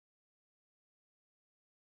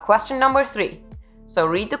Question number 3. So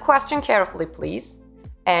read the question carefully, please,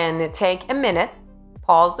 and take a minute,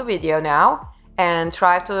 pause the video now, and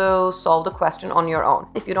try to solve the question on your own.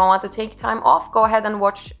 If you don't want to take time off, go ahead and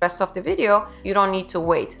watch the rest of the video. You don't need to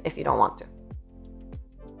wait if you don't want to.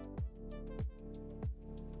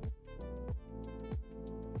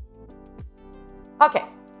 Okay,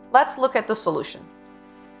 let's look at the solution.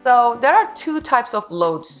 So there are 2 types of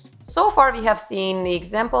loads. So far we have seen the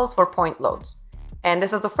examples for point loads. And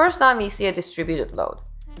this is the first time we see a distributed load.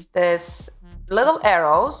 These little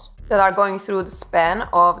arrows that are going through the span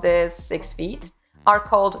of this 6 feet are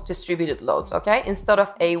called distributed loads, okay? Instead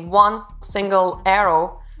of a one single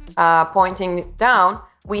arrow pointing down,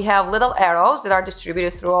 we have little arrows that are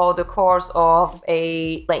distributed throughout the course of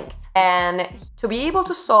a length. And to be able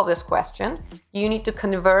to solve this question, you need to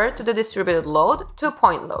convert the distributed load to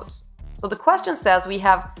point loads. So the question says we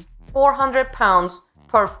have 400 pounds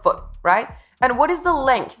per foot, right? And what is the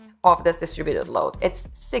length of this distributed load? It's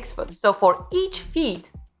 6 foot. So for each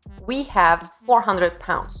feet, we have 400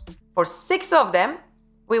 pounds. For 6 of them,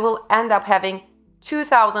 we will end up having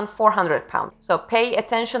 2,400 pounds. So pay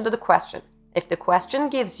attention to the question. If the question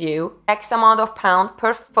gives you X amount of pound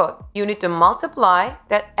per foot, you need to multiply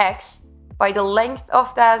that X by the length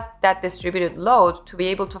of that distributed load to be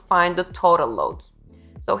able to find the total loads.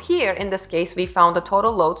 So here, in this case, we found the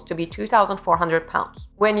total loads to be 2,400 pounds.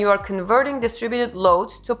 When you are converting distributed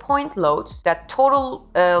loads to point loads, that total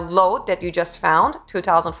load that you just found,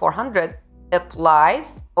 2,400,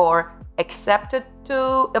 applies or accepted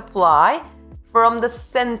to apply from the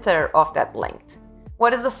center of that length.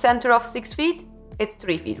 What is the center of 6 feet? It's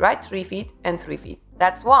 3 feet, right? 3 feet and 3 feet.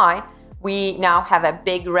 That's why we now have a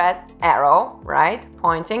big red arrow, right?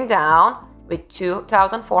 Pointing down with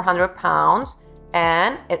 2,400 pounds,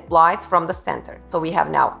 and it lies from the center. So we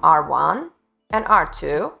have now R1 and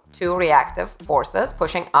R2, 2 reactive forces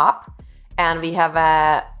pushing up, and we have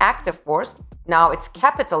an active force. Now it's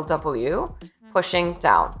capital W pushing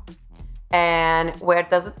down. And where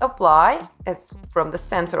does it apply? It's from the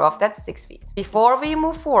center of that 6 feet. Before we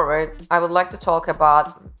move forward, I would like to talk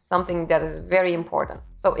about something that is very important.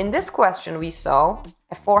 So in this question, we saw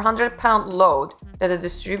a 400-pound load that is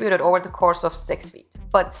distributed over the course of 6 feet.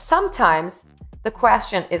 But sometimes the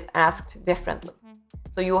question is asked differently.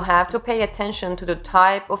 So you have to pay attention to the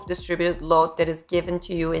type of distributed load that is given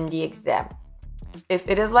to you in the exam. If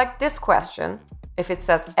it is like this question, if it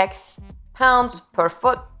says X pounds per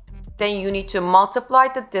foot, then you need to multiply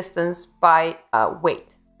the distance by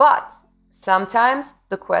weight. But sometimes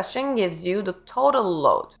the question gives you the total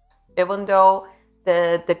load. Even though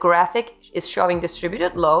the graphic is showing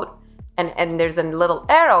distributed load and there's a little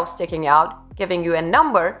arrow sticking out giving you a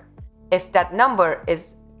number, if that number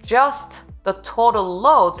is just the total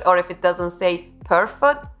load, or if it doesn't say per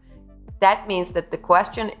foot, that means that the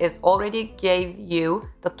question is already gave you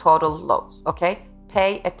the total loads, okay?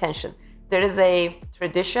 Pay attention. There is a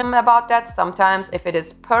tradition about that. Sometimes if it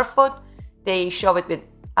is per foot, they show it with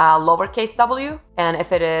lowercase w. And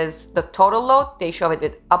if it is the total load, they show it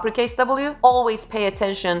with uppercase W. Always pay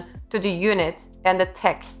attention to the unit and the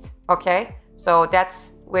text, okay? So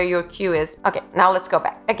that's where your cue is. Okay, now let's go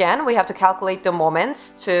back. Again, we have to calculate the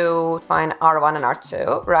moments to find R1 and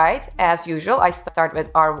R2, right? As usual, I start with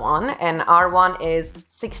R1, and R1 is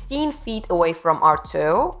 16 feet away from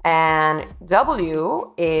R2, and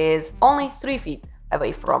W is only 3 feet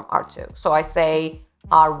away from R2. So I say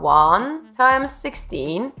R1 times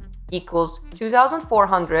 16 equals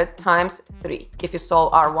 2,400 times 3. If you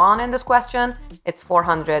solve R1 in this question, it's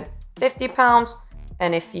 450 pounds.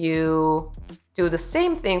 And if you do the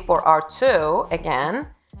same thing for R2, again,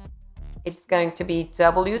 it's going to be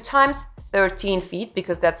W times 13 feet,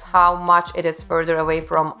 because that's how much it is further away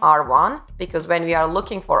from R1. Because when we are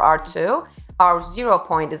looking for R2, our 0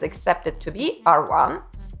 point is accepted to be R1.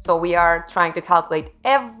 So we are trying to calculate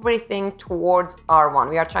everything towards R1.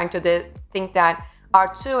 We are trying to think that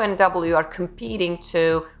R2 and W are competing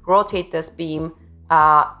to rotate this beam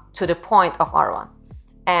to the point of R1.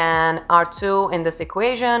 And R2 in this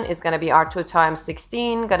equation is going to be R2 times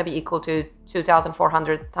 16, going to be equal to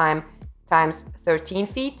 2,400 times 13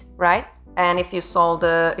 feet, right? And if you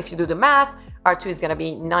do the math, R2 is going to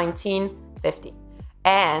be 1950.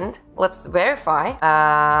 And let's verify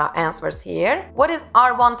answers here. What is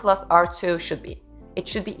R1 plus R2 should be? It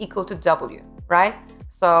should be equal to W, right?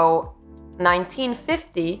 So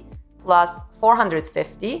 1950 plus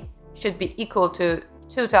 450 should be equal to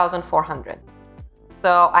 2,400.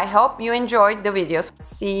 So I hope you enjoyed the videos.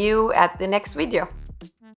 See you at the next video.